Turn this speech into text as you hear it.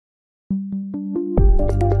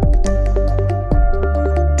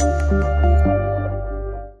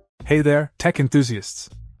Hey there, tech enthusiasts!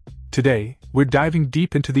 Today, we're diving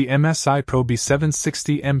deep into the MSI Pro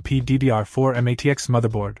B760M-P DDR4 mATX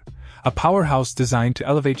motherboard, a powerhouse designed to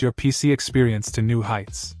elevate your PC experience to new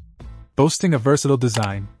heights. Boasting a versatile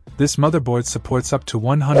design, this motherboard supports up to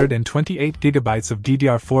 128GB of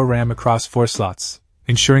DDR4 RAM across 4 slots,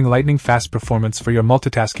 ensuring lightning-fast performance for your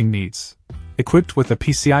multitasking needs. Equipped with a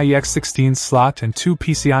PCIe X16 slot and 2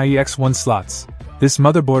 PCIe X1 slots, this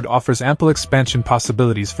motherboard offers ample expansion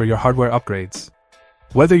possibilities for your hardware upgrades.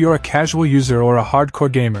 Whether you're a casual user or a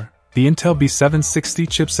hardcore gamer, the Intel B760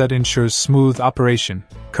 chipset ensures smooth operation,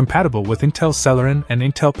 compatible with Intel Celeron and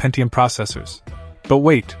Intel Pentium processors. But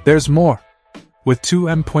wait, there's more! With 2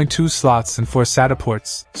 M.2 slots and 4 SATA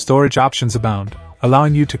ports, storage options abound,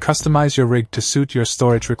 allowing you to customize your rig to suit your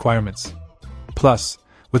storage requirements. Plus,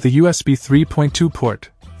 with a USB 3.2 port,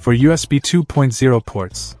 for USB 2.0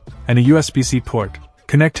 ports, and a USB-C port,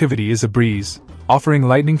 connectivity is a breeze, offering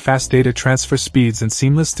lightning-fast data transfer speeds and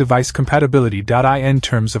seamless device compatibility. In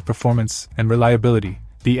terms of performance and reliability,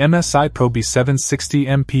 the MSI Pro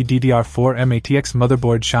B760M-P DDR4 mATX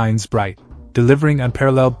motherboard shines bright, delivering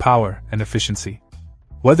unparalleled power and efficiency.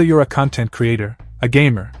 Whether you're a content creator, a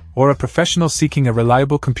gamer, or a professional seeking a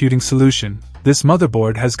reliable computing solution, this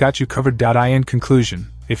motherboard has got you covered. In conclusion,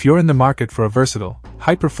 if you're in the market for a versatile,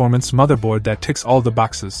 high-performance motherboard that ticks all the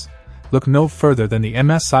boxes, look no further than the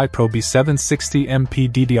MSI Pro B760M-P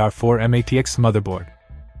DDR4 mATX motherboard.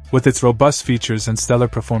 With its robust features and stellar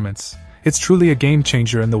performance, it's truly a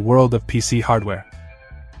game-changer in the world of PC hardware.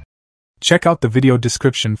 Check out the video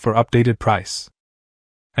description for updated price.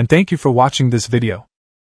 And thank you for watching this video.